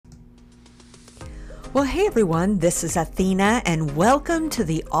Well, hey everyone, this is Athena, and welcome to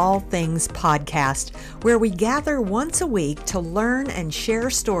the All Things Podcast, where we gather once a week to learn and share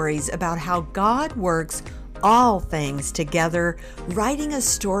stories about how God works all things together, writing a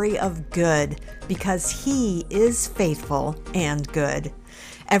story of good because He is faithful and good.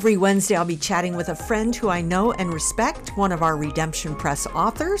 Every Wednesday, I'll be chatting with a friend who I know and respect, one of our Redemption Press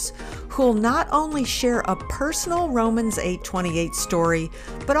authors, who'll not only share a personal Romans 8:28 story,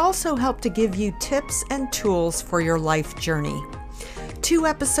 but also help to give you tips and tools for your life journey. 2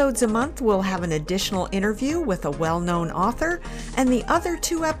 episodes a month, we'll have an additional interview with a well-known author, and the other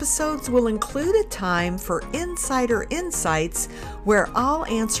 2 episodes will include a time for Insider Insights, where I'll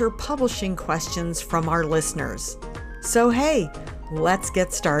answer publishing questions from our listeners. So hey, let's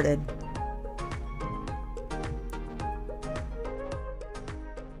get started.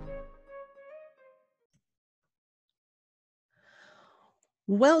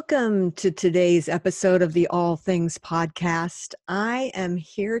 Welcome to today's episode of the All Things Podcast. I am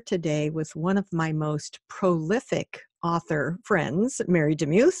here today with one of my most prolific author friends, Mary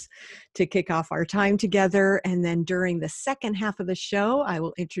DeMuth, to kick off our time together. And then during the second half of the show, I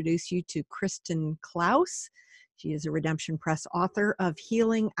will introduce you to Kristen Klaus. She is a Redemption Press author of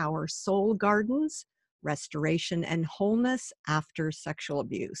Healing Our Soul Gardens, Restoration and Wholeness After Sexual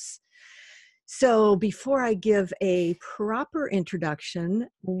Abuse. So before I give a proper introduction,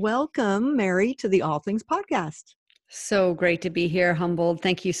 welcome, Mary, to the All Things Podcast. So great to be here, humbled.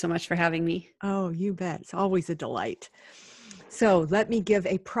 Thank you so much for having me. Oh, you bet. It's always a delight. So let me give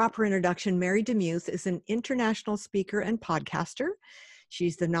a proper introduction. Mary DeMuth is an international speaker and podcaster.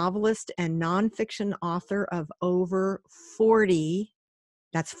 She's the novelist and nonfiction author of over 40,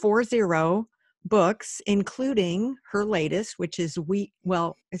 that's 40 books, including her latest, which is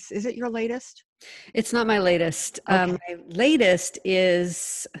is it your latest? It's not my latest. Okay. My latest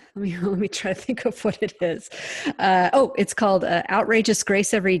is, let me try to think of what it is. It's called Outrageous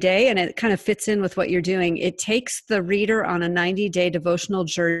Grace Every Day, and it kind of fits in with what you're doing. It takes the reader on a 90-day devotional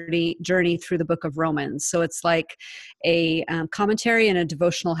journey through the book of Romans. So it's like a commentary and a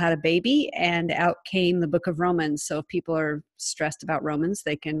devotional had a baby, and out came the book of Romans. So if people are stressed about Romans,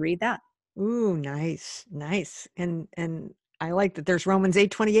 they can read that. Ooh, nice. And I like that there's Romans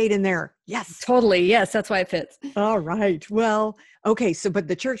 8:28 in there. Yes. Totally. Yes, that's why it fits. All right. Well, okay. So, but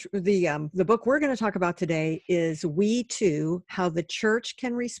the book we're going to talk about today is We Too: How the Church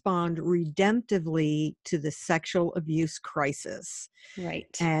Can Respond Redemptively to the Sexual Abuse Crisis. Right.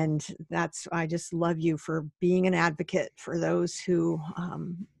 And I just love you for being an advocate for those who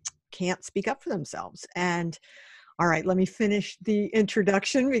can't speak up for themselves. And all right, let me finish the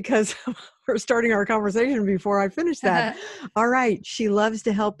introduction because we're starting our conversation before I finish that. All right. She loves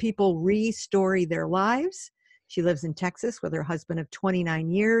to help people re-story their lives. She lives in Texas with her husband of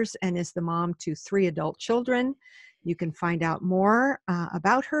 29 years and is the mom to 3 adult children. You can find out more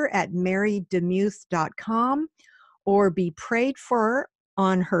about her at marydemuth.com or be prayed for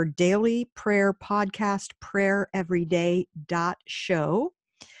on her daily prayer podcast, prayereveryday.show.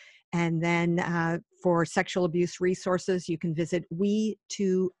 And then for sexual abuse resources, you can visit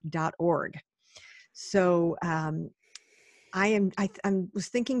we2.org. So I was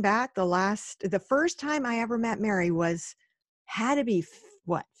thinking back, the first time I ever met Mary had to be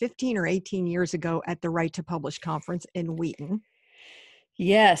 15 or 18 years ago at the Right to Publish conference in Wheaton.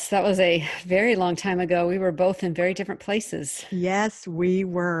 Yes, that was a very long time ago. We were both in very different places. Yes, we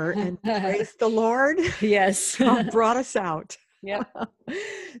were. And praise the Lord. Yes. God brought us out. Yep.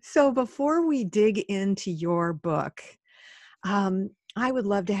 So before we dig into your book, I would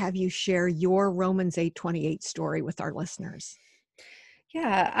love to have you share your Romans 8:28 story with our listeners.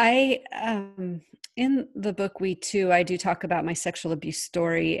 Yeah, in the book We Too, I do talk about my sexual abuse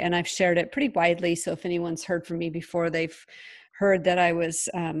story, and I've shared it pretty widely. So if anyone's heard from me before, they've heard that I was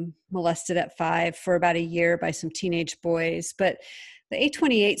molested at 5 for about a year by some teenage boys. But the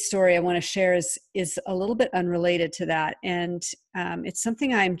 828 story I want to share is a little bit unrelated to that. And it's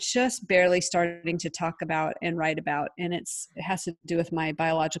something I'm just barely starting to talk about and write about. And it has to do with my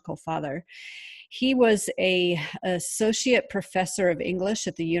biological father. He was an associate professor of English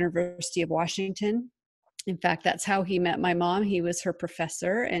at the University of Washington. In fact, that's how he met my mom. He was her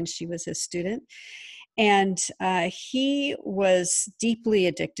professor and she was his student. And he was deeply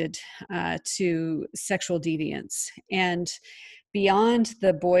addicted to sexual deviance. And beyond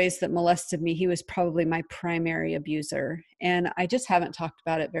the boys that molested me, he was probably my primary abuser. And I just haven't talked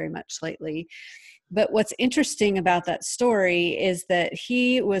about it very much lately. But what's interesting about that story is that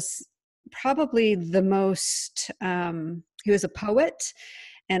he was probably the most, he was a poet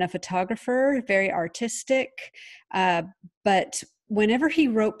and a photographer, very artistic. But whenever he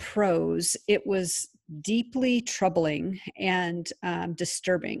wrote prose, it was deeply troubling and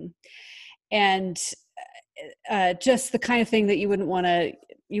disturbing, and just the kind of thing that you wouldn't want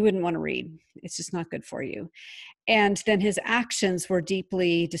to read. It's just not good for you. And then his actions were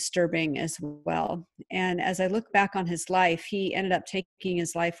deeply disturbing as well. And as I look back on his life, he ended up taking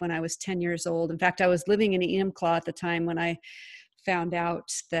his life when I was 10 years old. In fact, I was living in Enumclaw at the time when I found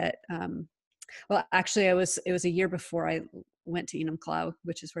out that, well, actually, it was a year before I went to Enumclaw,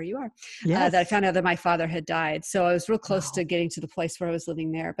 which is where you are, Yes. that I found out that my father had died. So I was real close Wow. to getting to the place where I was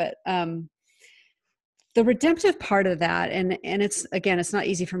living there. But the redemptive part of that, and it's, again, it's not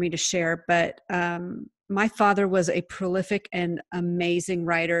easy for me to share, but my father was a prolific and amazing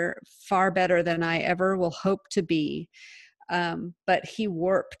writer, far better than I ever will hope to be. But he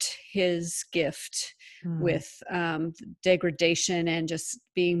warped his gift Mm. with degradation and just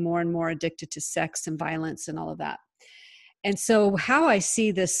being more and more addicted to sex and violence and all of that. And so, how I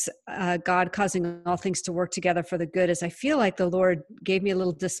see this God causing all things to work together for the good is I feel like the Lord gave me a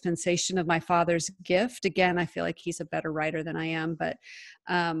little dispensation of my father's gift. Again, I feel like he's a better writer than I am, but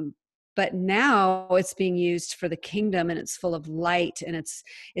now it's being used for the kingdom, and it's full of light, and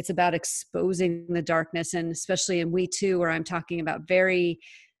it's about exposing the darkness, and especially in We Too, where I'm talking about very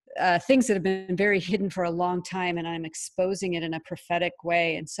things that have been very hidden for a long time, and I'm exposing it in a prophetic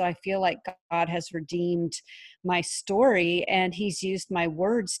way. And so I feel like God has redeemed my story, and he's used my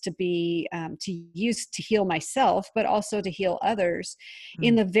words to be to heal myself, but also to heal others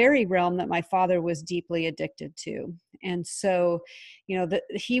in Mm. the very realm that my father was deeply addicted to. And so,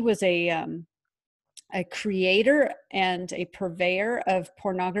 he was a creator and a purveyor of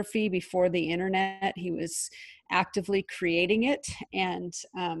pornography before the internet. He was actively creating it, and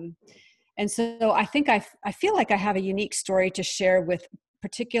so I think I feel like I have a unique story to share with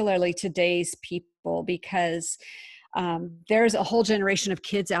particularly today's people, because there's a whole generation of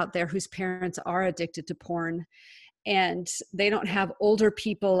kids out there whose parents are addicted to porn, and they don't have older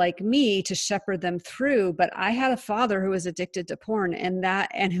people like me to shepherd them through. But I had a father who was addicted to porn,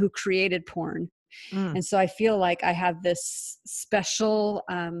 and who created porn. Mm. And so I feel like I have this special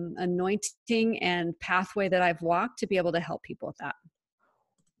anointing and pathway that I've walked to be able to help people with that.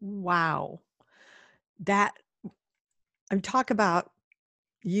 Wow. That I'm talk about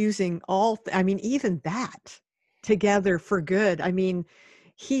using all, I mean, even that together for good. I mean,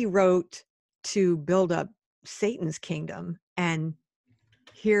 he wrote to build up Satan's kingdom, and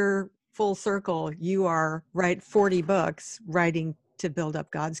here, full circle, you are, right, 40 books writing to build up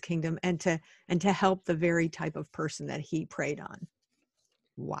God's kingdom and to help the very type of person that he preyed on.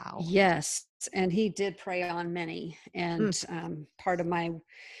 Wow. Yes. And he did prey on many. Mm. And part of my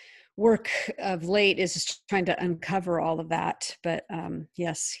work of late is just trying to uncover all of that. But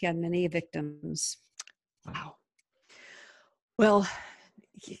yes, he had many victims. Wow. Well,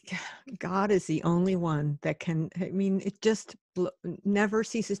 God is the only one that can, I mean, it just never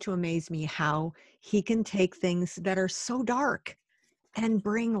ceases to amaze me how he can take things that are so dark and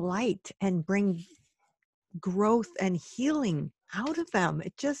bring light and bring growth and healing out of them.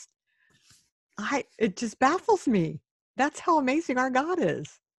 It just baffles me. That's how amazing our God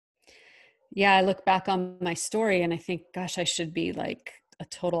is. Yeah, I look back on my story and I think, gosh, I should be like a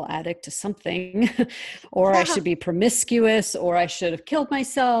total addict to something, or I Yeah. should be promiscuous, or I should have killed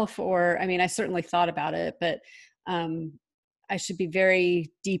myself, or I mean, I certainly thought about it, but um, I should be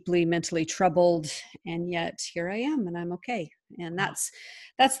very deeply mentally troubled, and yet here I am, and I'm okay. And that's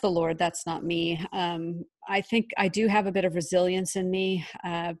the Lord. That's not me. I think I do have a bit of resilience in me,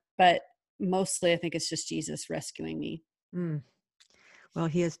 but mostly I think it's just Jesus rescuing me. Mm. Well,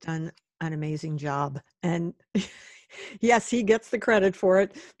 he has done an amazing job. And yes, he gets the credit for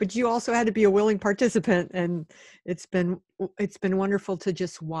it, but you also had to be a willing participant. And it's been wonderful to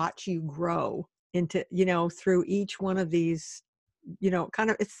just watch you grow into, through each one of these, kind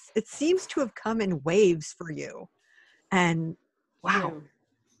of, it seems to have come in waves for you. And wow, True.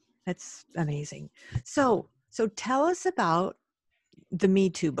 that's amazing. So tell us about the Me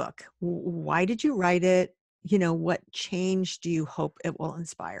Too book. Why did you write it? What change do you hope it will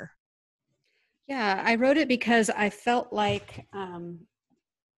inspire? Yeah, I wrote it because I felt like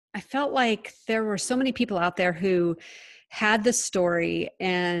there were so many people out there who had the story,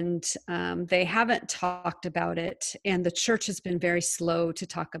 and they haven't talked about it, and the church has been very slow to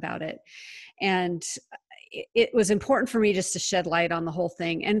talk about it. And it was important for me just to shed light on the whole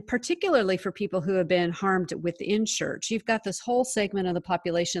thing, and particularly for people who have been harmed within church. You've got this whole segment of the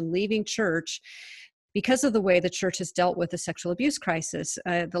population leaving church because of the way the church has dealt with the sexual abuse crisis.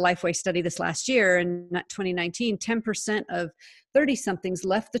 The Lifeway study this last year in 2019, 10% of 30-somethings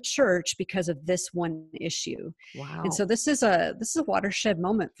left the church because of this one issue. And Wow. so this is a watershed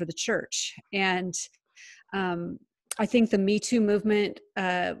moment for the church. And Um, I think the Me Too movement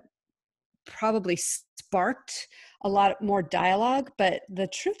probably sparked a lot more dialogue, but the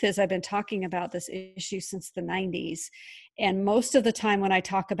truth is I've been talking about this issue since the 90s. And most of the time when I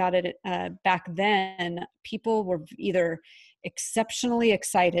talk about it back then, people were either exceptionally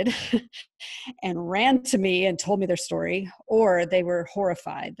excited and ran to me and told me their story, or they were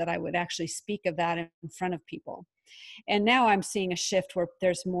horrified that I would actually speak of that in front of people. And now I'm seeing a shift where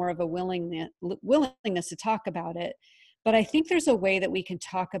there's more of a willingness to talk about it. But I think there's a way that we can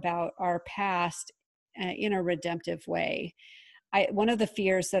talk about our past in a redemptive way. One of the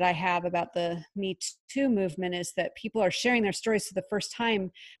fears that I have about the Me Too movement is that people are sharing their stories for the first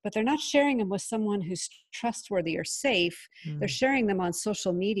time, but they're not sharing them with someone who's trustworthy or safe. They're Mm. sharing them on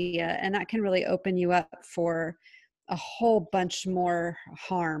social media, and that can really open you up for a whole bunch more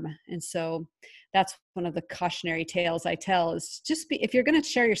harm. And so that's one of the cautionary tales I tell is just if you're going to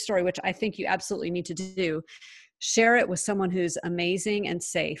share your story, which I think you absolutely need to do, share it with someone who's amazing and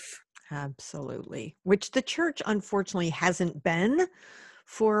safe. Absolutely. Which the church unfortunately hasn't been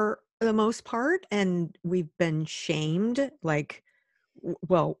for the most part. And we've been shamed, like,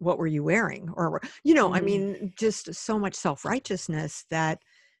 well, what were you wearing? Or, I Mm. mean, just so much self-righteousness that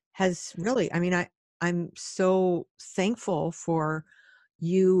has really, I mean, I'm so thankful for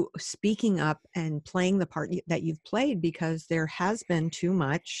you speaking up and playing the part that you've played, because there has been too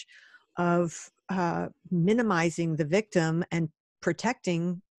much of minimizing the victim and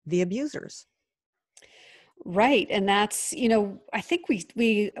protecting the abusers. Right. And that's, I think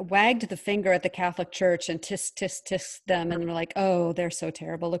we wagged the finger at the Catholic Church and tisk them, and we're like, oh, they're so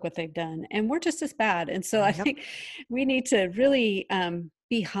terrible. Look what they've done. And we're just as bad. And so I Yep. think we need to really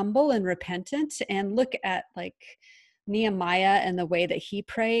be humble and repentant and look at like Nehemiah and the way that he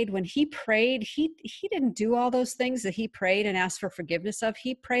prayed. When he prayed, he didn't do all those things that he prayed and asked for forgiveness of.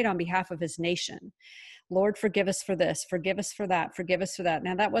 He prayed on behalf of his nation. Lord, forgive us for this, forgive us for that, forgive us for that.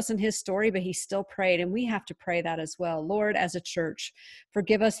 Now, that wasn't his story, but he still prayed, and we have to pray that as well. Lord, as a church,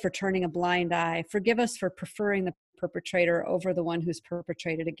 forgive us for turning a blind eye. Forgive us for preferring the perpetrator over the one who's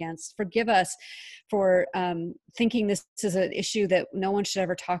perpetrated against. Forgive us for thinking this is an issue that no one should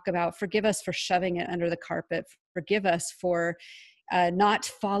ever talk about. Forgive us for shoving it under the carpet. Forgive us for not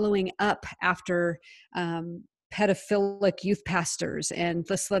following up after pedophilic youth pastors and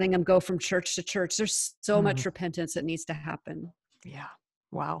just letting them go from church to church. There's so Mhm. much repentance that needs to happen. Yeah.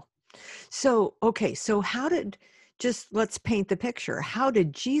 Wow. So, okay. So, just let's paint the picture. How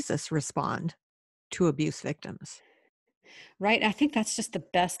did Jesus respond to abuse victims? Right. I think that's just the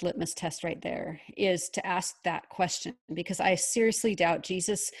best litmus test right there, is to ask that question, because I seriously doubt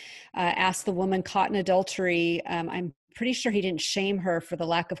Jesus asked the woman caught in adultery. I'm pretty sure he didn't shame her for the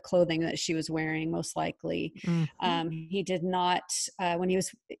lack of clothing that she was wearing, most likely. Mhm. He did not, when he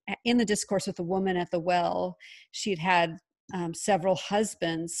was in the discourse with the woman at the well, she'd had several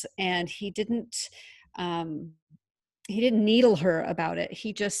husbands, and Um, he didn't needle her about it.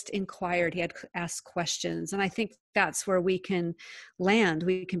 He just inquired. He had asked questions. And I think that's where we can land.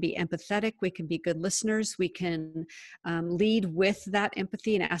 We can be empathetic. We can be good listeners. We can lead with that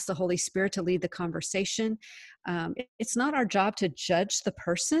empathy and ask the Holy Spirit to lead the conversation. It's not our job to judge the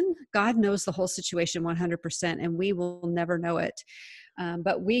person. God knows the whole situation 100%, and we will never know it.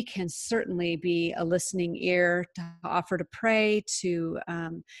 But we can certainly be a listening ear, to offer to pray, to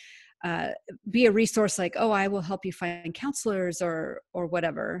uh, be a resource, like, oh, I will help you find counselors or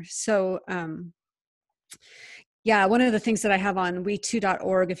whatever. So yeah, one of the things that I have on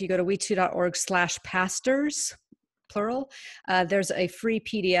we2.org, if you go to we2.org/pastors, plural, there's a free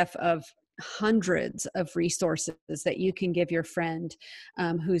PDF of hundreds of resources that you can give your friend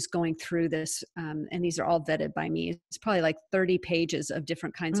who's going through this. And these are all vetted by me. It's probably like 30 pages of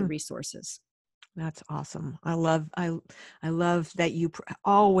different kinds of Mm, resources. that's awesome. I love that you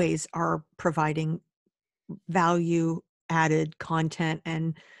always are providing value added content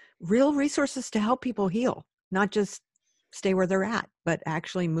and real resources to help people heal, not just stay where they're at, but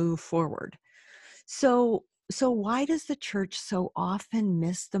actually move forward. So why does the church so often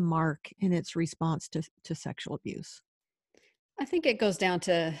miss the mark in its response to sexual abuse? I think it goes down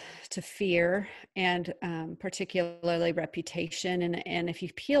to fear, and particularly reputation. And if you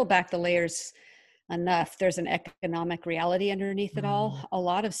peel back the layers enough, there's an economic reality underneath it all. Mm, A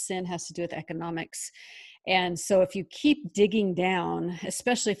lot of sin has to do with economics. And so if you keep digging down,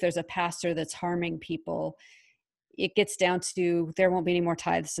 especially if there's a pastor that's harming people, it gets down to there won't be any more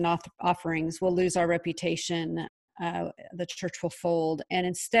tithes and offerings. We'll lose our reputation. The church will fold. And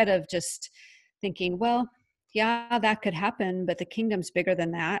instead of just thinking, well, yeah, that could happen, but the kingdom's bigger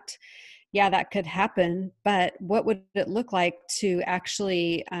than that, yeah, that could happen. But what would it look like to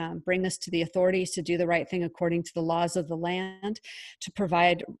actually bring this to the authorities to do the right thing according to the laws of the land, to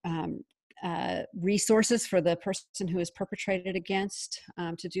provide resources for the person who is perpetrated against,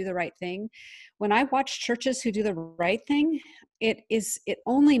 to do the right thing? When I watch churches who do the right thing, it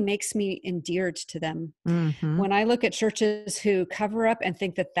only makes me endeared to them. Hmm. When I look at churches who cover up and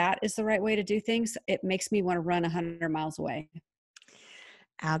think that that is the right way to do things, it makes me want to run 100 miles away.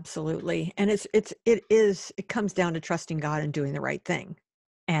 Absolutely. And it comes down to trusting God and doing the right thing.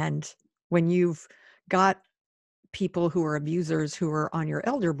 And when you've got people who are abusers who are on your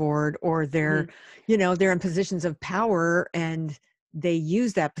elder board, or Mhm. they're in positions of power and they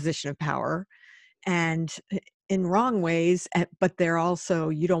use that position of power and in wrong ways, but they're also,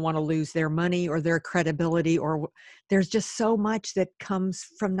 you don't want to lose their money or their credibility, or there's just so much that comes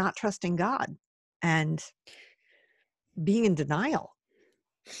from not trusting God and being in denial.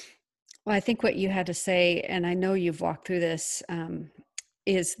 Well, I think what you had to say, and I know you've walked through this,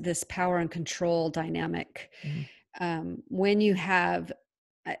 is this power and control dynamic. Mm. When you have,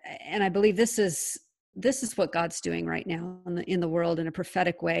 and I believe this is what God's doing right now in the world in a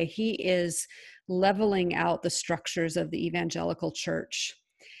prophetic way. He is leveling out the structures of the evangelical church,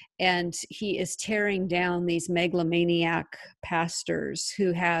 and he is tearing down these megalomaniac pastors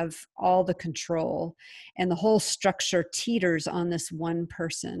who have all the control, and the whole structure teeters on this one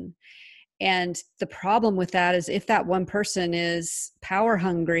person. And the problem with that is, if that one person is power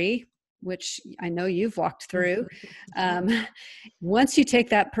hungry, which I know you've walked through, Yeah. um, once you take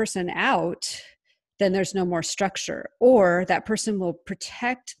that person out, then there's no more structure, or that person will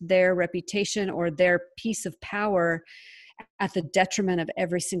protect their reputation or their piece of power at the detriment of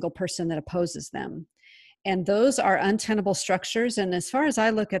every single person that opposes them. And those are untenable structures. And as far as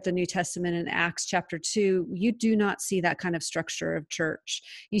I look at the New Testament in Acts chapter 2, you do not see that kind of structure of church.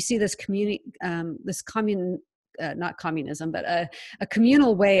 You see this community, this not communism, but a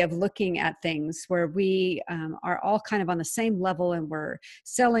communal way of looking at things, where we are all kind of on the same level, and we're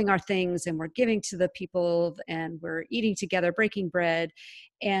selling our things and we're giving to the people and we're eating together, breaking bread.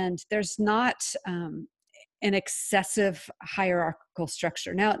 And there's not an excessive hierarchical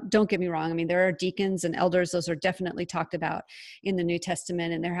structure. Now, don't get me wrong. I mean, there are deacons and elders. Those are definitely talked about in the New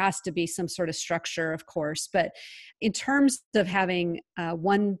Testament, and there has to be some sort of structure, of course. But in terms of having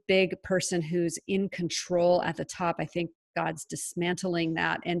one big person who's in control at the top, I think God's dismantling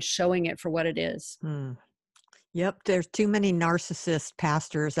that and showing it for what it is. Hmm. Yep, there's too many narcissist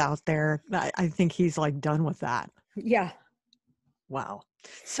pastors out there. I think he's like done with that. Yeah. Wow.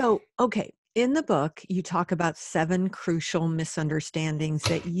 So, okay, in the book, you talk about 7 crucial misunderstandings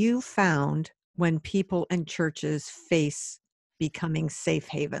that you found when people and churches face becoming safe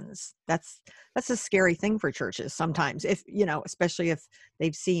havens. That's a scary thing for churches sometimes, if, especially if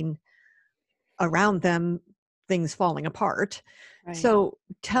they've seen around them things falling apart. Right. So,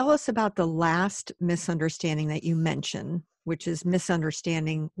 tell us about the last misunderstanding that you mentioned, which is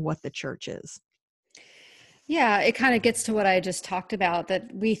misunderstanding what the church is. Yeah, it kind of gets to what I just talked about,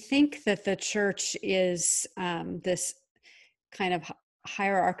 that we think that the church is this kind of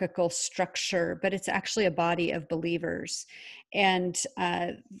hierarchical structure, but it's actually a body of believers. And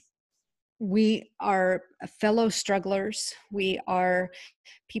we are fellow strugglers. We are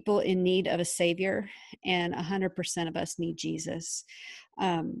people in need of a savior, and 100% of us need Jesus.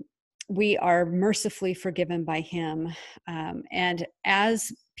 Um, we are mercifully forgiven by him. And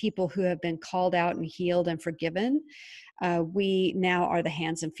as people who have been called out and healed and forgiven, we now are the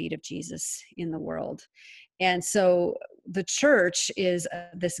hands and feet of Jesus in the world. And so the church is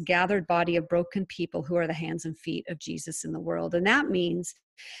this gathered body of broken people who are the hands and feet of Jesus in the world. And that means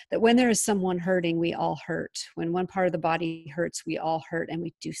that when there is someone hurting, we all hurt. When one part of the body hurts, we all hurt, and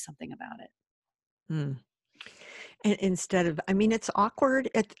we do something about it. Hmm. And instead of, I mean, it's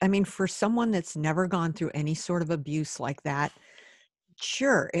awkward. For someone that's never gone through any sort of abuse like that,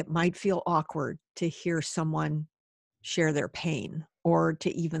 sure, it might feel awkward to hear someone share their pain, or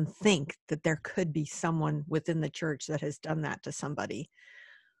to even think that there could be someone within the church that has done that to somebody.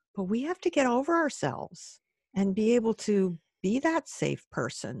 But we have to get over ourselves and be able to be that safe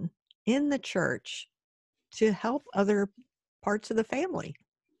person in the church to help other parts of the family.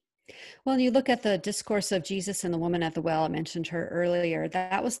 Well, you look at the discourse of Jesus and the woman at the well. I mentioned her earlier.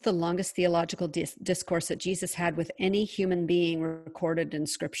 That was the longest theological discourse that Jesus had with any human being recorded in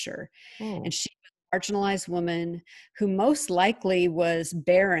Scripture. Oh. And she was a marginalized woman who most likely was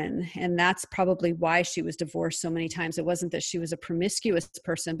barren. And that's probably why she was divorced so many times. It wasn't that she was a promiscuous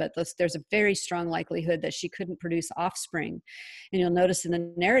person, but there's a very strong likelihood that she couldn't produce offspring. And you'll notice in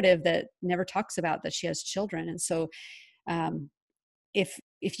the narrative that never talks about that she has children. And so, um, if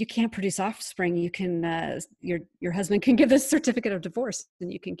if you can't produce offspring, you can your husband can give this certificate of divorce,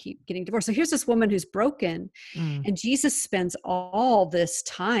 and you can keep getting divorced. So here's this woman who's broken, Mm, and Jesus spends all this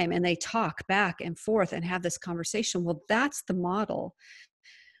time, and they talk back and forth and have this conversation. Well, that's the model.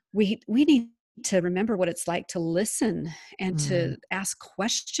 We need to remember what it's like to listen and mm, to ask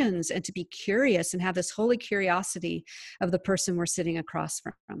questions and to be curious and have this holy curiosity of the person we're sitting across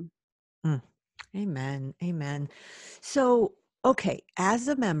from. mm. Amen. Amen. So, okay, as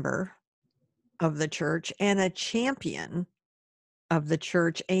a member of the church and a champion of the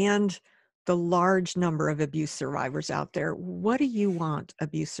church and the large number of abuse survivors out there, what do you want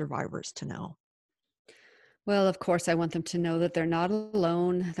abuse survivors to know? Well, of course, I want them to know that they're not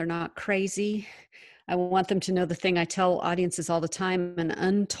alone. They're not crazy. I want them to know the thing I tell audiences all the time: an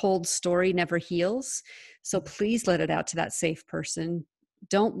untold story never heals. So please let it out to that safe person.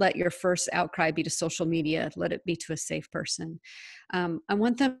 Don't let your first outcry be to social media. Let it be to a safe person. I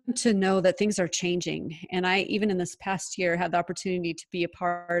want them to know that things are changing. And I, even in this past year, had the opportunity to be a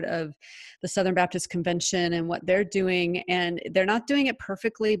part of the Southern Baptist Convention and what they're doing. And they're not doing it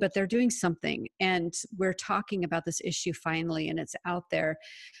perfectly, but they're doing something. And we're talking about this issue finally, and it's out there.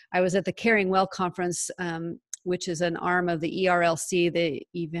 I was at the Caring Well conference, which is an arm of the ERLC, the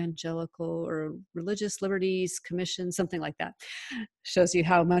Evangelical or Religious Liberties Commission, something like that. Shows you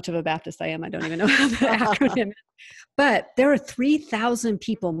how much of a Baptist I am. I don't even know how the acronym is. But there are 3,000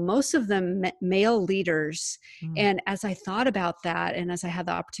 people, most of them male leaders. Mm, And as I thought about that, and as I had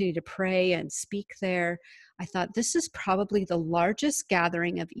the opportunity to pray and speak there, I thought this is probably the largest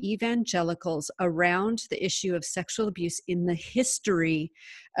gathering of evangelicals around the issue of sexual abuse in the history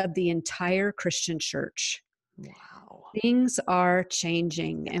of the entire Christian church. wow. Things are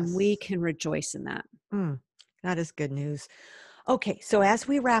changing, and we Yes. can rejoice in that. Mm, that is good news. Okay, so as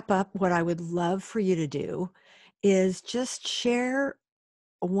we wrap up, what I would love for you to do is just share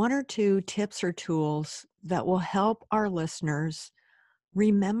one or two tips or tools that will help our listeners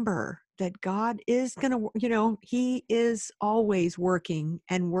remember that God is going to, He is always working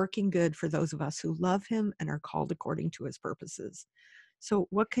and working good for those of us who love Him and are called according to His purposes. So,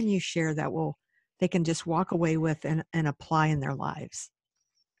 what can you share that they can just walk away with and apply in their lives?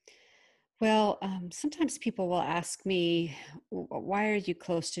 Well, sometimes people will ask me, Why are you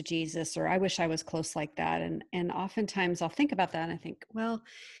close to Jesus?" Or "I wish I was close like that." And oftentimes I'll think about that and I think, well,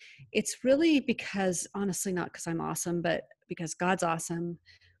 it's really because, honestly, not because I'm awesome, but because God's awesome.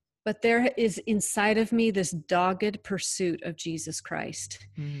 But there is inside of me this dogged pursuit of Jesus Christ.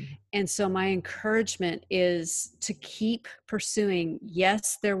 Mm, And so my encouragement is to keep pursuing.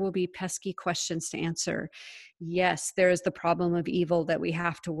 Yes, there will be pesky questions to answer. Yes, there is the problem of evil that we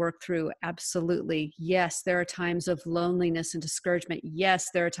have to work through. Absolutely. Yes, there are times of loneliness and discouragement. Yes,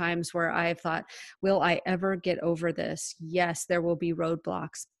 there are times where I've thought, will I ever get over this? Yes, there will be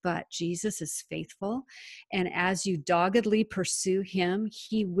roadblocks, but Jesus is faithful. And as you doggedly pursue him,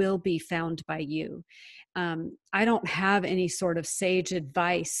 he will be found by you. I don't have any sort of sage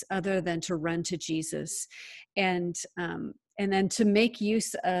advice other than to run to Jesus, and and then to make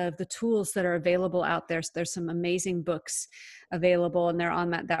use of the tools that are available out there. So there's some amazing books available, and they're on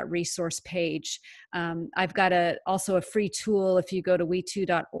that resource page. I've got also a free tool. If you go to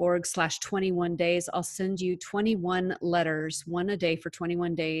we2.org/21 days, I'll send you 21 letters, one a day for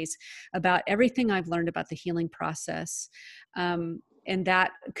 21 days, about everything I've learned about the healing process. And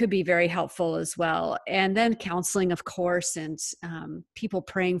that could be very helpful as well. And then counseling, of course, and people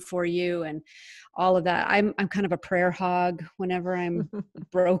praying for you and all of that. I'm kind of a prayer hog. Whenever I'm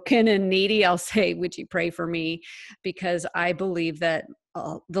broken and needy, I'll say, "Would you pray for me?" Because I believe that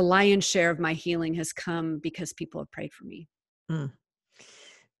the lion's share of my healing has come because people have prayed for me. mm.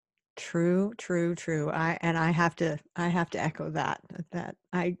 True, true, true. I have to echo that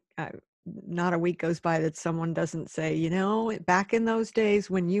I not a week goes by that someone doesn't say, back in those days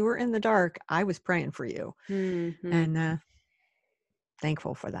when you were in the dark, I was praying for you, Hmm. and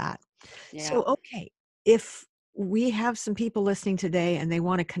thankful for that. Yeah. So, okay, if we have some people listening today and they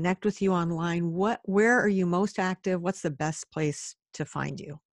want to connect with you online, where are you most active? What's the best place to find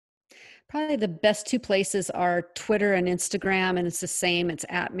you? Probably the best two places are Twitter and Instagram, and it's the same. It's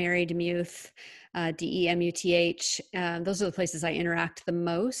at Mary Demuth, Demuth. Those are the places I interact the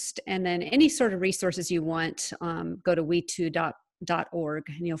most. And then any sort of resources you want, go to we2.org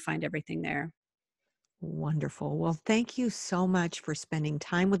and you'll find everything there. Wonderful. Well, thank you so much for spending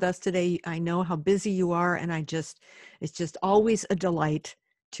time with us today. I know how busy you are, and it's just always a delight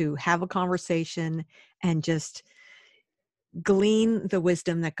to have a conversation and just glean the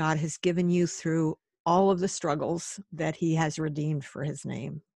wisdom that God has given you through all of the struggles that he has redeemed for his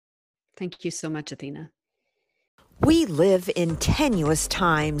name. Thank you so much, Athena. We live in tenuous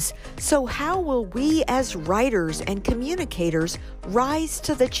times, so how will we as writers and communicators rise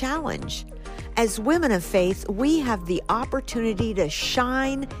to the challenge? As women of faith, we have the opportunity to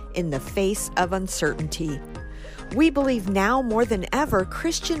shine in the face of uncertainty. We believe now more than ever,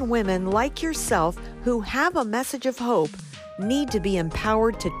 Christian women like yourself who have a message of hope need to be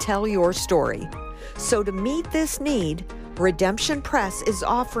empowered to tell your story. So to meet this need, Redemption Press is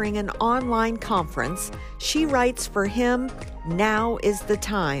offering an online conference, She Writes for Him, Now is the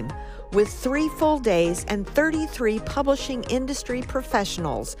Time, with 3 full days and 33 publishing industry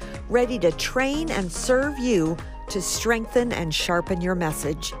professionals ready to train and serve you to strengthen and sharpen your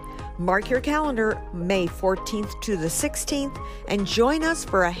message. Mark your calendar, May 14th to the 16th, and join us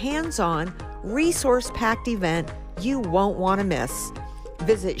for a hands-on, resource-packed event you won't want to miss.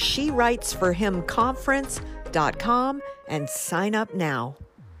 Visit SheWritesForHimConference.com and sign up now.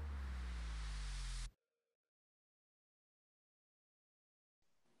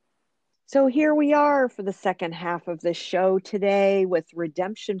 So here we are for the second half of the show today with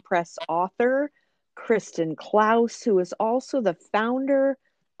Redemption Press author Kristen Klaus, who is also the founder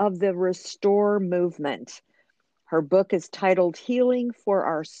of the Restore Movement. Her book is titled Healing for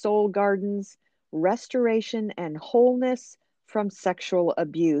Our Soul Gardens, Restoration and Wholeness from Sexual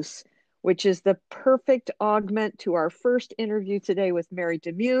Abuse, which is the perfect augment to our first interview today with Mary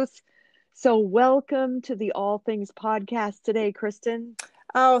DeMuth. So welcome to the All Things podcast today, Kristen.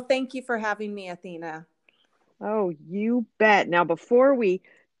 Oh, thank you for having me, Athena. Oh, you bet. Now, before we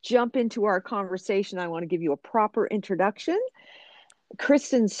jump into our conversation, I want to give you a proper introduction.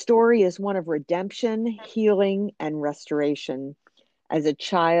 Kristen's story is one of redemption, healing, and restoration. As a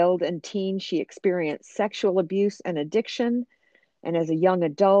child and teen, she experienced sexual abuse and addiction. And as a young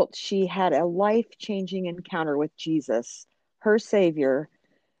adult, she had a life-changing encounter with Jesus, her Savior,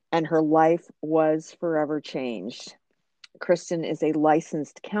 and her life was forever changed. Kristen is a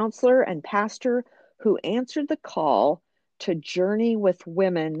licensed counselor and pastor who answered the call to journey with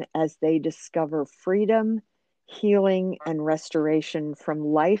women as they discover freedom, healing, and restoration from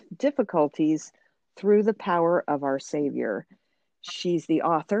life difficulties through the power of our Savior. She's the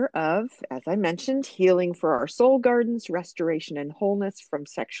author of, as I mentioned, Healing for Our Soul Gardens, Restoration and Wholeness from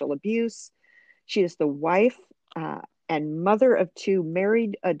Sexual Abuse. She is the wife and mother of 2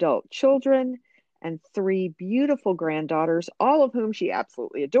 married adult children and 3 beautiful granddaughters, all of whom she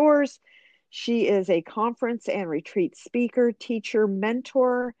absolutely adores. She is a conference and retreat speaker, teacher,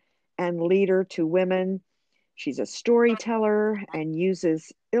 mentor, and leader to women. She's a storyteller and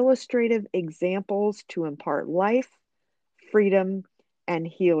uses illustrative examples to impart life, freedom, and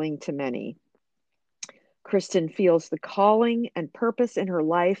healing to many. Kristen feels the calling and purpose in her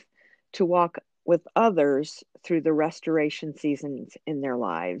life to walk with others through the restoration seasons in their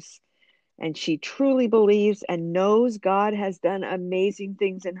lives. And she truly believes and knows God has done amazing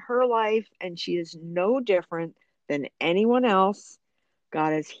things in her life, and she is no different than anyone else.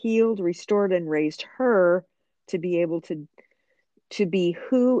 God has healed, restored, and raised her to be able to be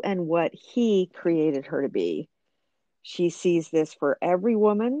who and what He created her to be. She sees this for every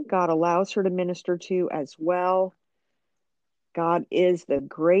woman God allows her to minister to as well. God is the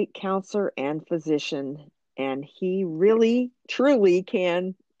great counselor and physician, and He really, truly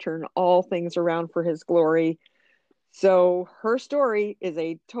can turn all things around for His glory. So her story is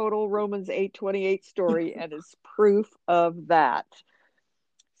a total Romans 8:28 story and is proof of that.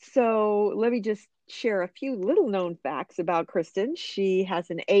 So let me just share a few little known facts about Kristen. She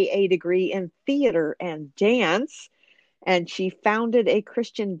has an AA degree in theater and dance, and she founded a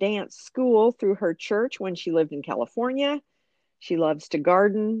Christian dance school through her church when she lived in California. She loves to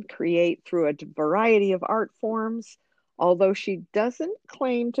garden, create through a variety of art forms, although she doesn't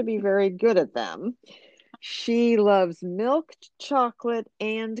claim to be very good at them. She loves milk chocolate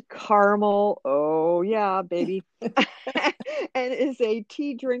and caramel. Oh, yeah, baby. And is a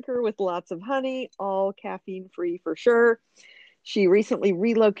tea drinker with lots of honey, all caffeine free for sure. She recently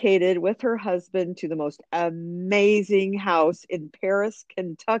relocated with her husband to the most amazing house in Paris,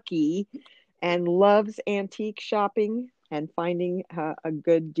 Kentucky, and loves antique shopping and finding a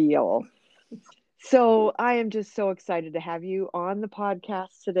good deal. So I am just so excited to have you on the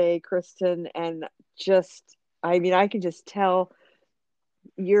podcast today, Kristen. And I can just tell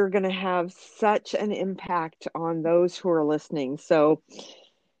you're going to have such an impact on those who are listening. So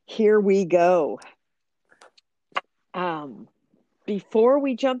here we go. Before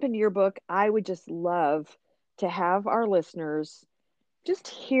we jump into your book, I would just love to have our listeners just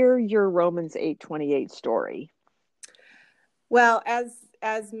hear your Romans 8:28 story. Well,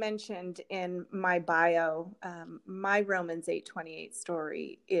 as mentioned in my bio, my Romans 8:28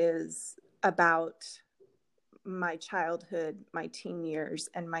 story is about my childhood, my teen years,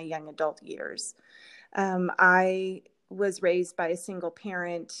 and my young adult years. I was raised by a single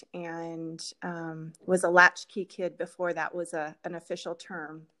parent and was a latchkey kid before that was an official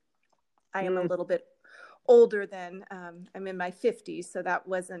term. I am a little bit older than, I'm in my 50s, so that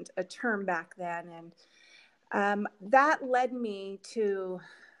wasn't a term back then. And that led me to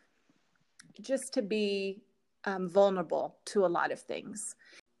just to be vulnerable to a lot of things.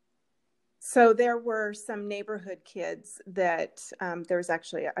 So there were some neighborhood kids that there was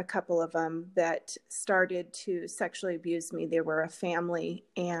actually a couple of them that started to sexually abuse me. They were a family,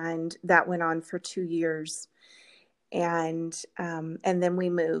 and that went on for 2 years. And then we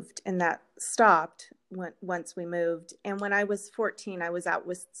moved, and that stopped once we moved. And when I was 14, I was out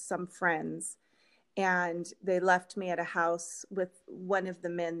with some friends, and they left me at a house with one of the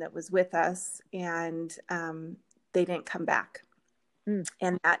men that was with us, and they didn't come back.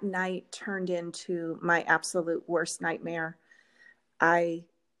 And that night turned into my absolute worst nightmare. I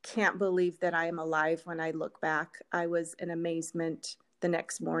can't believe that I am alive when I look back. I was in amazement the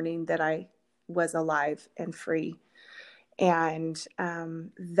next morning that I was alive and free. And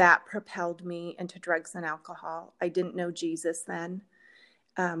that propelled me into drugs and alcohol. I didn't know Jesus then,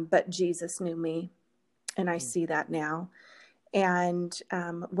 but Jesus knew me, and I see that now. And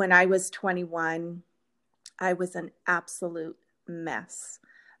when I was 21, I was an absolute mess.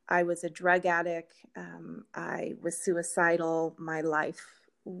 I was a drug addict. I was suicidal. My life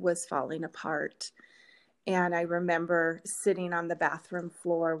was falling apart. And I remember sitting on the bathroom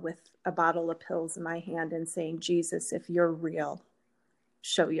floor with a bottle of pills in my hand and saying, Jesus, if you're real,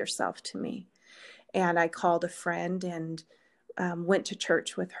 show yourself to me. And I called a friend and went to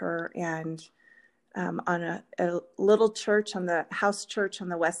church with her. And on a little church, on the house church on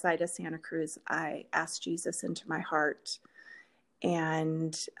the west side of Santa Cruz, I asked Jesus into my heart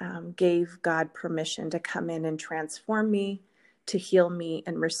and gave God permission to come in and transform me, to heal me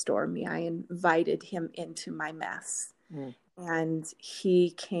and restore me. I invited him into my mess. And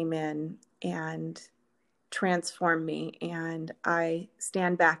he came in and transformed me. And I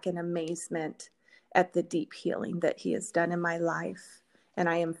stand back in amazement at the deep healing that he has done in my life. And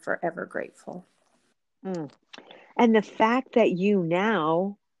I am forever grateful. And the fact that you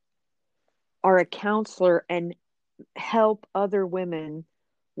now are a counselor and help other women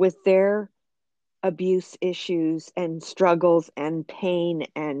with their abuse issues and struggles and pain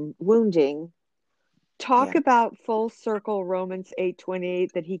and wounding. Talk about full circle Romans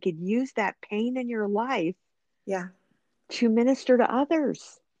 8:28, that he could use that pain in your life to minister to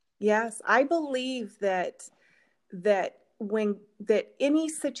others. Yes, I believe that any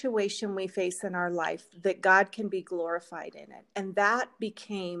situation we face in our life, that God can be glorified in it. And that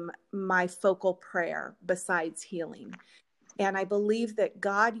became my focal prayer besides healing. And I believe that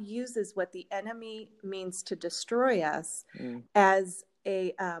God uses what the enemy means to destroy us as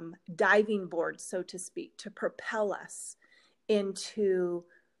a diving board, so to speak, to propel us into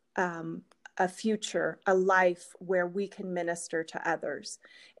a future, a life where we can minister to others.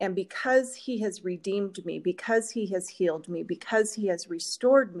 And because he has redeemed me, because he has healed me, because he has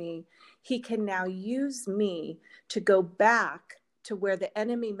restored me, he can now use me to go back to where the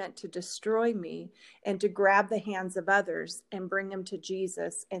enemy meant to destroy me, and to grab the hands of others and bring them to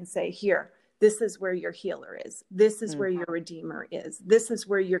Jesus and say, here, this is where your healer is. This is where your redeemer is. This is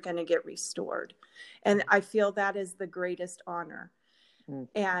where you're going to get restored. And I feel that is the greatest honor.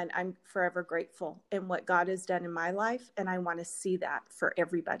 And I'm forever grateful in what God has done in my life. And I want to see that for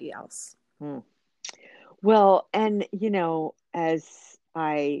everybody else. Well, and, as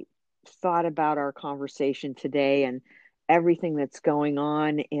I thought about our conversation today and everything that's going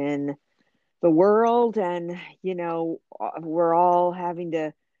on in the world, and, we're all having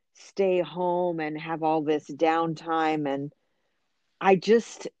to stay home and have all this downtime. And I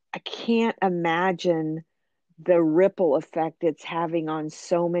can't imagine the ripple effect it's having on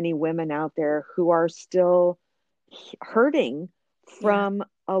so many women out there who are still hurting from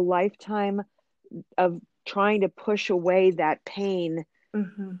a lifetime of trying to push away that pain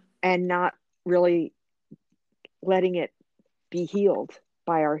and not really letting it be healed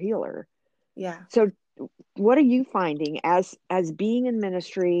by our healer. So what are you finding as being in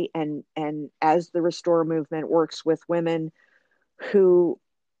ministry and as the Restore movement works with women who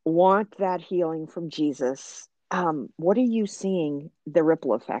want that healing from Jesus? What are you seeing the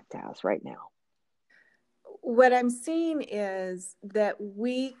ripple effect as right now? What I'm seeing is that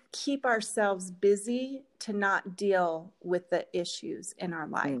we keep ourselves busy to not deal with the issues in our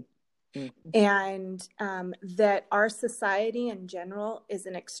life. And that our society in general is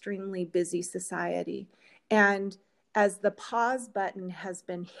an extremely busy society. And as the pause button has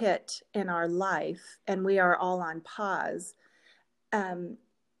been hit in our life and we are all on pause,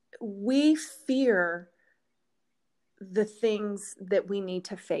 we fear the things that we need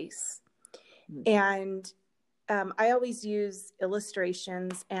to face. And I always use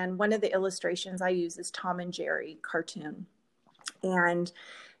illustrations, and one of the illustrations I use is Tom and Jerry cartoon. And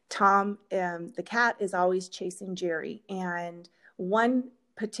Tom, the cat, is always chasing Jerry. And one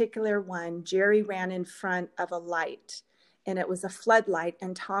particular one, Jerry ran in front of a light, and it was a floodlight,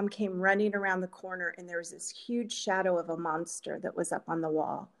 and Tom came running around the corner, and there was this huge shadow of a monster that was up on the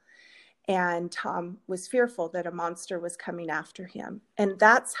wall. And Tom was fearful that a monster was coming after him. And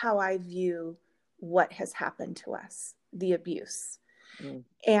that's how I view what has happened to us, the abuse.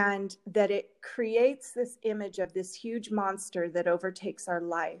 And that it creates this image of this huge monster that overtakes our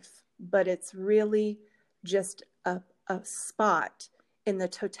life, but it's really just a spot in the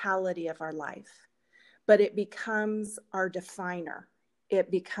totality of our life. But it becomes our definer. It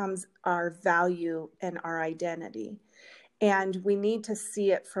becomes our value and our identity. And we need to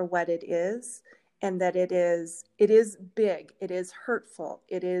see it for what it is, and that it is big, it is hurtful,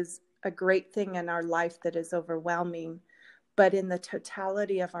 it is a great thing in our life that is overwhelming. But in the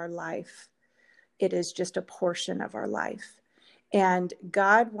totality of our life, it is just a portion of our life. And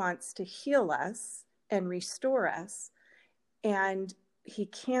God wants to heal us and restore us. And he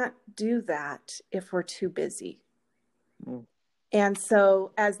can't do that if we're too busy. And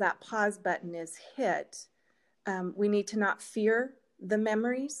so as that pause button is hit, we need to not fear the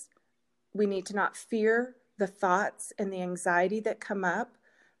memories. We need to not fear the thoughts and the anxiety that come up.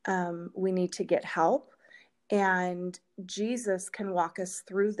 We need to get help. And Jesus can walk us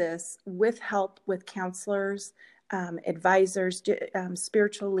through this with help, with counselors, advisors,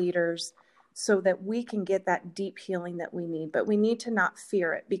 spiritual leaders, so that we can get that deep healing that we need. But we need to not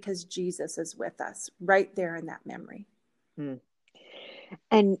fear it, because Jesus is with us right there in that memory.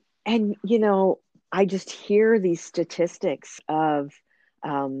 And you know, I just hear these statistics of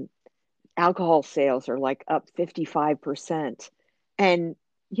alcohol sales are like up 55%. And,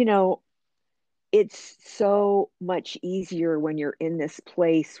 you know, it's so much easier when you're in this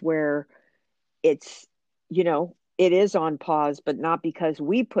place where it's, you know, it is on pause, but not because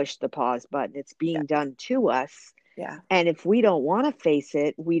we push the pause button. It's being done to us. Yeah. And if we don't want to face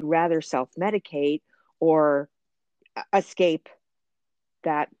it, we'd rather self-medicate or escape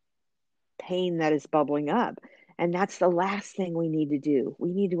that pain that is bubbling up. And that's the last thing we need to do.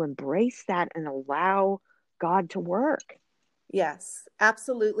 We need to embrace that and allow God to work. Yes,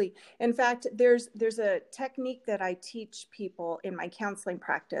 absolutely. In fact, there's a technique that I teach people in my counseling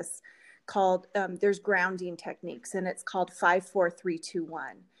practice called, there's grounding techniques, and it's called 5, 4, 3, 2,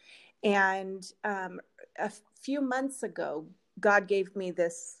 1. And a few months ago, God gave me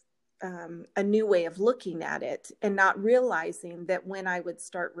this, a new way of looking at it, and not realizing that when I would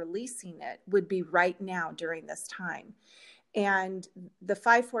start releasing it would be right now during this time. And the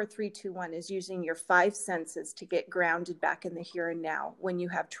 5, 4, 3, 2, 1 is using your 5 senses to get grounded back in the here and now when you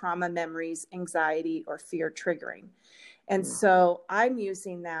have trauma memories, anxiety, or fear triggering. And so I'm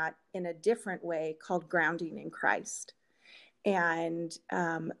using that in a different way called grounding in Christ. And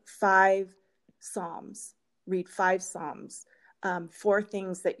 5 Psalms, read 5 Psalms, 4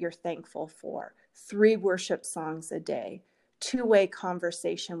 things that you're thankful for, 3 worship songs a day, 2-way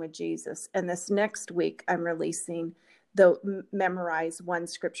conversation with Jesus. And this next week, I'm releasing memorize 1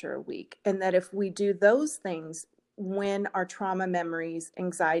 scripture a week. And that if we do those things when our trauma memories,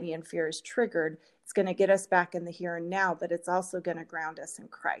 anxiety, and fear is triggered, it's going to get us back in the here and now, but it's also going to ground us in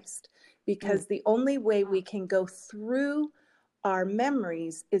Christ. Because the only way we can go through our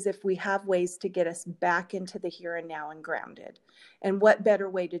memories is if we have ways to get us back into the here and now and grounded. And what better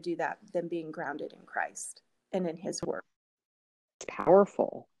way to do that than being grounded in Christ and in his word? It's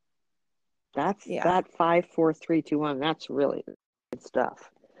powerful. That's that 5, 4, 3, 2, 1. That's really good stuff.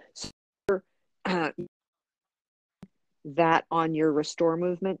 So, that on your Restore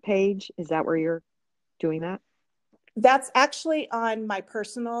Movement page, is that where you're doing that? That's actually on my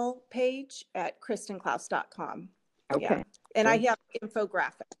personal page at KristenKlaus.com. Okay. Yeah. And I have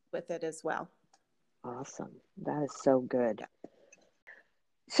infographics with it as well. Awesome. That is so good. Yeah.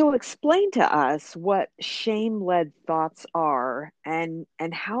 So explain to us what shame-led thoughts are and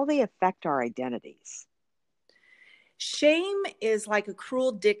how they affect our identities. Shame is like a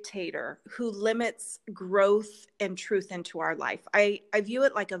cruel dictator who limits growth and truth into our life. I view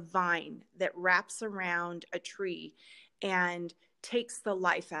it like a vine that wraps around a tree and takes the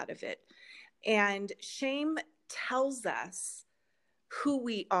life out of it. And shame tells us who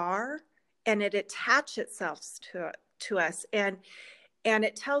we are, and it attaches itself to us. And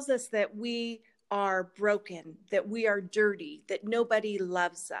it tells us that we are broken, that we are dirty, that nobody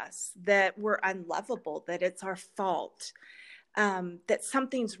loves us, that we're unlovable, that it's our fault, that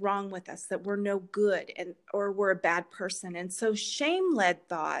something's wrong with us, that we're no good, or we're a bad person. And so shame-led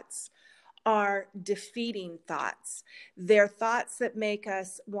thoughts are defeating thoughts. They're thoughts that make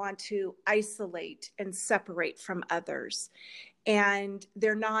us want to isolate and separate from others. And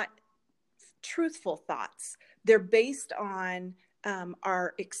they're not truthful thoughts. They're based on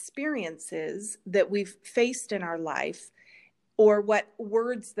our experiences that we've faced in our life, or what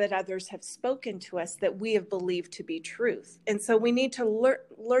words that others have spoken to us that we have believed to be truth. And so we need to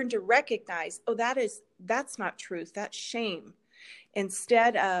learn to recognize, oh, that's not truth, that's shame.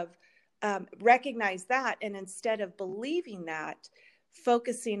 Instead of recognize that, and instead of believing that,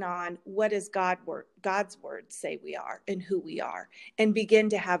 focusing on what does God's word say we are and who we are, and begin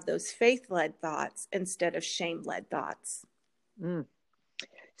to have those faith-led thoughts instead of shame-led thoughts.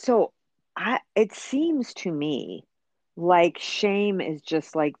 So it seems to me like shame is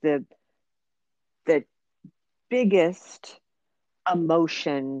just like the biggest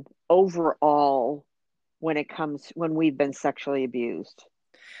emotion overall when we've been sexually abused.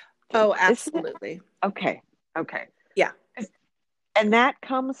 Oh, absolutely. Okay. Yeah. And that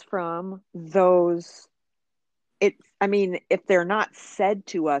comes from those, if they're not said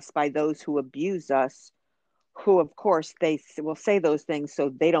to us by those who abuse us, who of course they will say those things so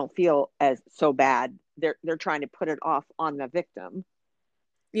they don't feel as so bad. They're trying to put it off on the victim.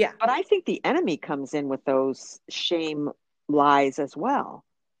 Yeah. But I think the enemy comes in with those shame lies as well.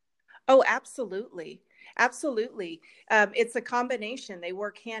 Oh, absolutely. Absolutely. It's a combination. They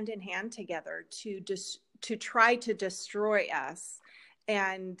work hand in hand together to try to destroy us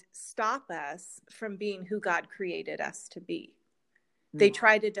and stop us from being who God created us to be. They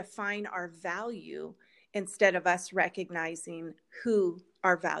try to define our value instead of us recognizing who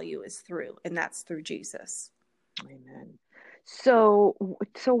our value is through, and that's through Jesus. Amen. So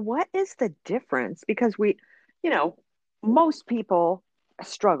what is the difference? Because most people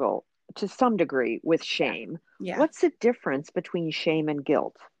struggle to some degree with shame. Yeah. What's the difference between shame and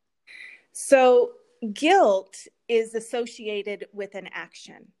guilt? So guilt is associated with an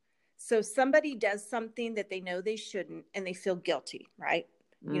action. So somebody does something that they know they shouldn't, and they feel guilty, right?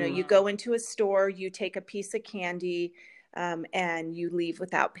 You go into a store, you take a piece of candy, and you leave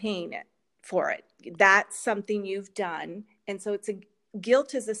without paying for it. That's something you've done. And so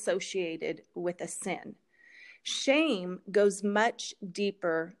guilt is associated with a sin. Shame goes much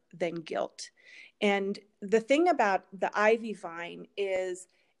deeper than guilt. And the thing about the ivy vine is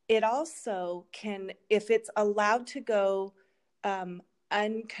it also can, if it's allowed to go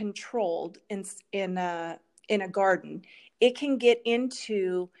uncontrolled in a garden, it can get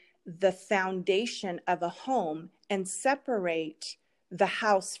into the foundation of a home and separate the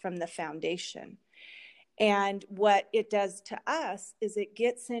house from the foundation. And what it does to us is it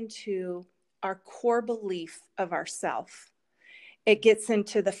gets into our core belief of ourself. It gets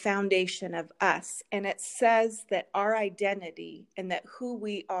into the foundation of us, and it says that our identity and that who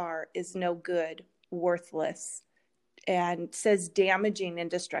we are is no good, worthless, and says damaging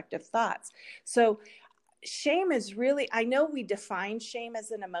and destructive thoughts. So shame is really, I know we define shame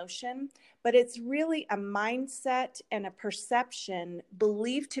as an emotion, but it's really a mindset and a perception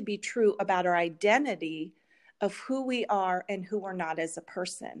believed to be true about our identity of who we are and who we're not as a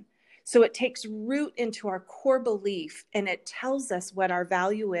person. So it takes root into our core belief, and it tells us what our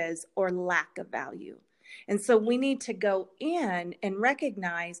value is or lack of value. And so we need to go in and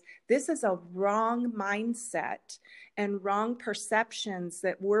recognize this is a wrong mindset and wrong perceptions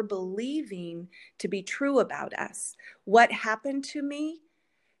that we're believing to be true about us. What happened to me?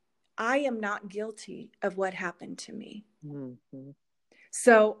 I am not guilty of what happened to me. Mm-hmm.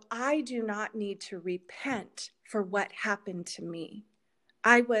 So I do not need to repent for what happened to me.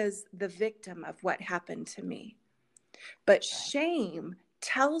 I was the victim of what happened to me. But shame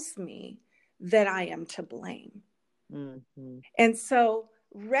tells me that I am to blame. Mm-hmm. And so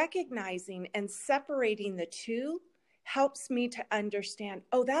recognizing and separating the two helps me to understand,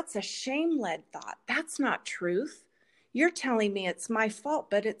 oh, that's a shame-led thought. That's not truth. You're telling me it's my fault,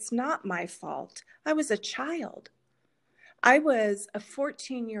 but it's not my fault. I was a child. I was a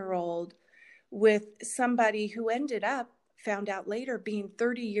 14-year-old with somebody who found out later, being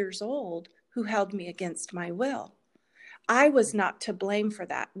 30 years old, who held me against my will. I was not to blame for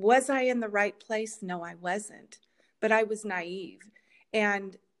that. Was I in the right place? No, I wasn't. But I was naive.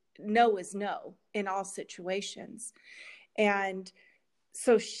 And no is no in all situations. And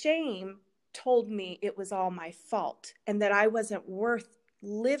so shame told me it was all my fault and that I wasn't worth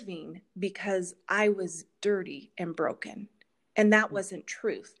living because I was dirty and broken. And that wasn't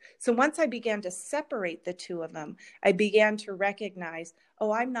truth. So once I began to separate the two of them, I began to recognize,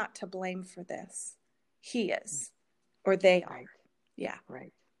 oh, I'm not to blame for this. He is, or they are. Right. Yeah.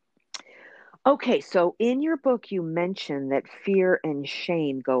 Right. Okay, so in your book, you mentioned that fear and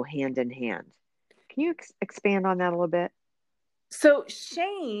shame go hand in hand. Can you expand on that a little bit? So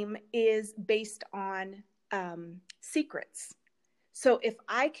shame is based on secrets. So if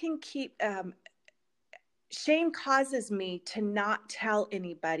I can keep, shame causes me to not tell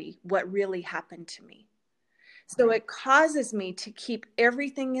anybody what really happened to me. So it causes me to keep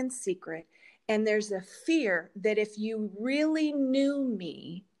everything in secret. And there's a fear that if you really knew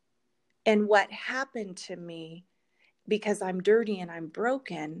me and what happened to me, because I'm dirty and I'm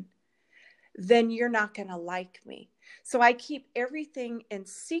broken, then you're not going to like me. So I keep everything in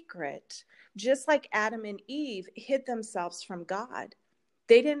secret, just like Adam and Eve hid themselves from God.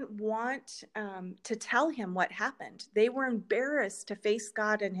 They didn't want to tell him what happened. They were embarrassed to face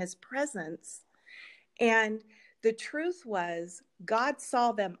God in his presence. And the truth was, God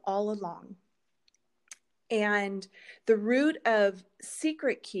saw them all along. And the root of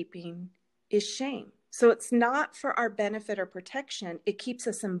secret keeping is shame. So it's not for our benefit or protection. It keeps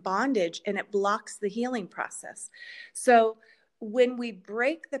us in bondage and it blocks the healing process. So when we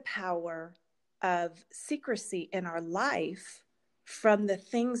break the power of secrecy in our life from the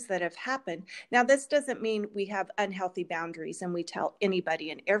things that have happened, now this doesn't mean we have unhealthy boundaries and we tell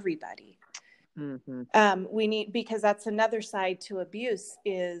anybody and everybody. We need, because that's another side to abuse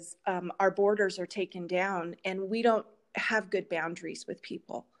is our borders are taken down and we don't have good boundaries with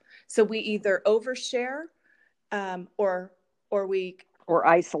people. So we either overshare or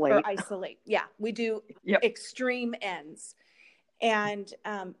isolate. Yeah, we do extreme ends. And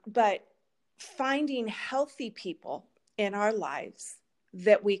but finding healthy people in our lives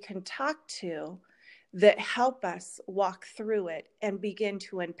that we can talk to that help us walk through it and begin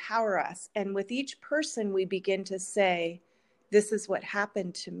to empower us. And with each person, we begin to say, this is what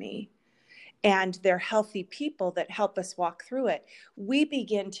happened to me. And they're healthy people that help us walk through it. We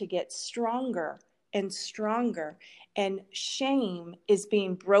begin to get stronger and stronger. And shame is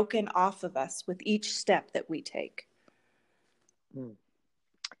being broken off of us with each step that we take.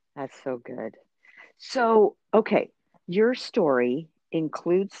 That's so good. So, okay, your story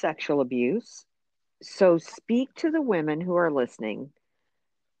includes sexual abuse. So speak to the women who are listening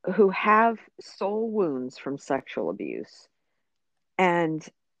who have soul wounds from sexual abuse and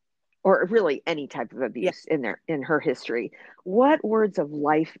or really any type of abuse in her history. What words of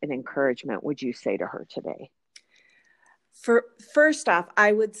life and encouragement would you say to her today? First off,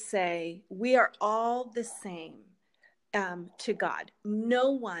 I would say we are all the same to God.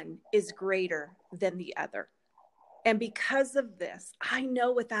 No one is greater than the other. And because of this, I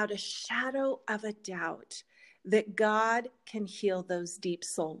know without a shadow of a doubt that God can heal those deep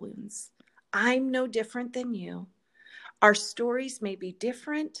soul wounds. I'm no different than you. Our stories may be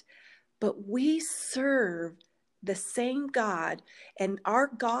different, but we serve the same God. And our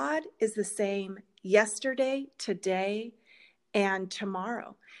God is the same yesterday, today, and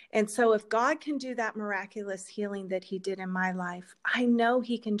tomorrow. And so if God can do that miraculous healing that he did in my life, I know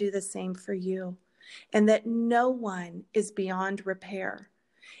he can do the same for you. And that no one is beyond repair.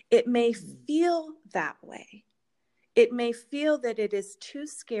 It may feel that way. It may feel that it is too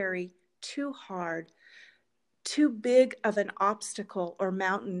scary, too hard, too big of an obstacle or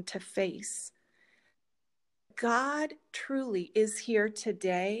mountain to face. God truly is here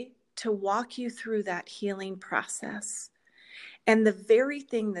today to walk you through that healing process. And the very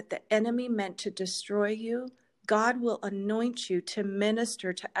thing that the enemy meant to destroy you, God will anoint you to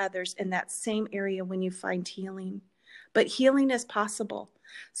minister to others in that same area when you find healing. But healing is possible.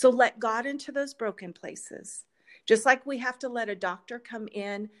 So let God into those broken places. Just like we have to let a doctor come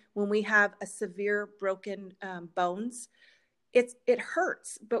in when we have a severe broken bones. It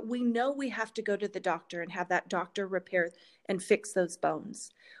hurts, but we know we have to go to the doctor and have that doctor repair and fix those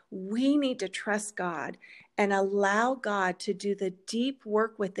bones. We need to trust God and allow God to do the deep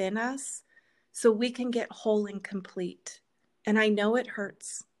work within us so we can get whole and complete. And I know it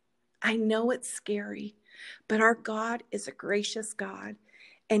hurts. I know it's scary, but our God is a gracious God,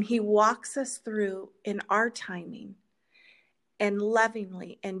 and he walks us through in our timing and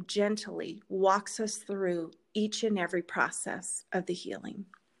lovingly and gently walks us through each and every process of the healing.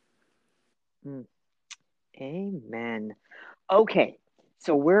 Amen. Okay,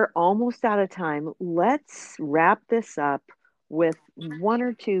 so we're almost out of time. Let's wrap this up with one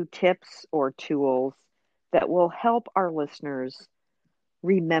or two tips or tools that will help our listeners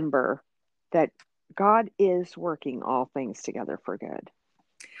remember that God is working all things together for good.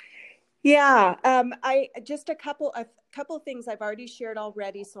 Yeah, I just a couple of couple of things I've already shared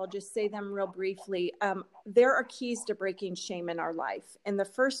already, so I'll just say them real briefly. There are keys to breaking shame in our life. And the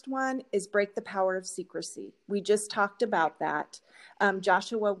first one is break the power of secrecy. We just talked about that.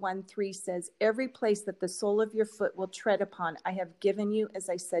 Joshua 1:3 says, every place that the sole of your foot will tread upon, I have given you, as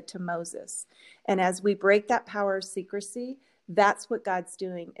I said to Moses. And as we break that power of secrecy, that's what God's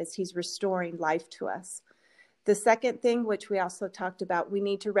doing, is he's restoring life to us. The second thing, which we also talked about, we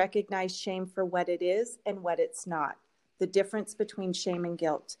need to recognize shame for what it is and what it's not. The difference between shame and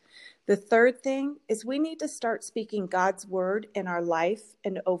guilt. The third thing is we need to start speaking God's word in our life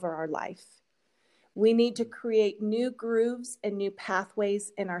and over our life. We need to create new grooves and new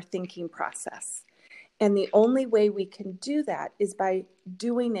pathways in our thinking process. And the only way we can do that is by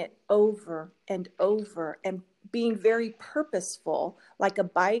doing it over and over and being very purposeful, like a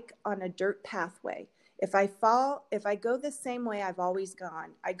bike on a dirt pathway. If I fall, if I go the same way I've always gone,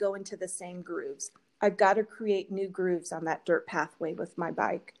 I go into the same grooves. I've got to create new grooves on that dirt pathway with my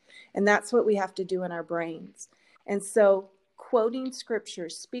bike. And that's what we have to do in our brains. And so quoting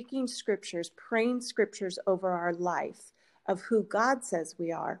scriptures, speaking scriptures, praying scriptures over our life of who God says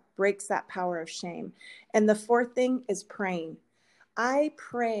we are breaks that power of shame. And the fourth thing is praying. I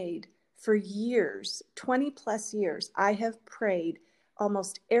prayed for years, 20 plus years. I have prayed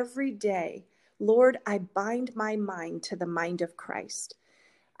almost every day, Lord, I bind my mind to the mind of Christ.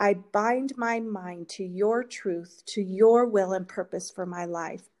 I bind my mind to your truth, to your will and purpose for my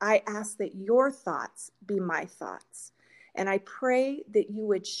life. I ask that your thoughts be my thoughts. And I pray that you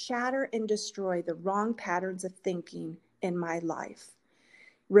would shatter and destroy the wrong patterns of thinking in my life.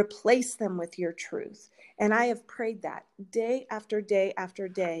 Replace them with your truth. And I have prayed that day after day after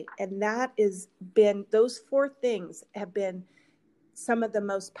day. And that has been, those four things have been some of the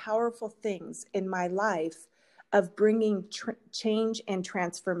most powerful things in my life of bringing change and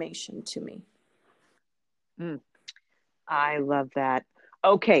transformation to me. I love that.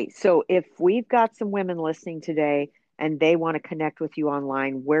 Okay, so if we've got some women listening today and they want to connect with you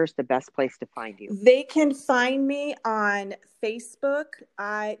online, where's the best place to find you? They can find me on Facebook.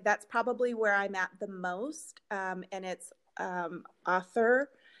 That's probably where I'm at the most. And it's author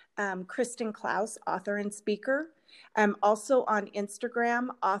Kristen Klaus, author and speaker. I'm also on Instagram,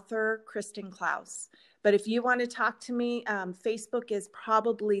 author Kristen Klaus. But if you want to talk to me, Facebook is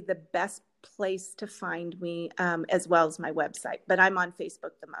probably the best place to find me, as well as my website. But I'm on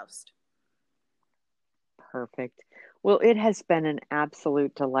Facebook the most. Perfect. Well, it has been an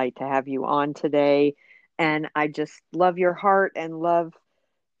absolute delight to have you on today. And I just love your heart and love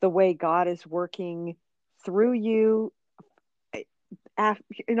the way God is working through you.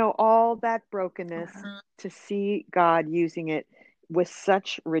 All that brokenness, to see God using it with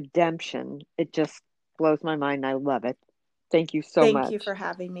such redemption. It just blows my mind. I love it. Thank you so much. Thank you for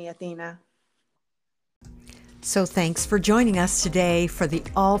having me, Athena. So thanks for joining us today for the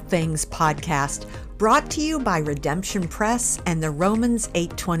All Things podcast, brought to you by Redemption Press and the Romans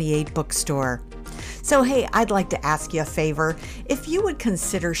 828 bookstore. So hey, I'd like to ask you a favor. If you would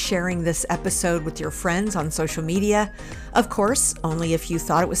consider sharing this episode with your friends on social media, of course, only if you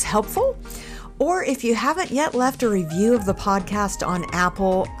thought it was helpful. Or if you haven't yet left a review of the podcast on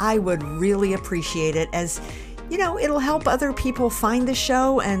Apple, I would really appreciate it, as it'll help other people find the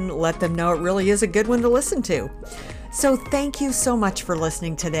show and let them know it really is a good one to listen to. So thank you so much for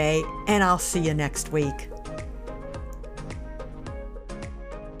listening today, and I'll see you next week.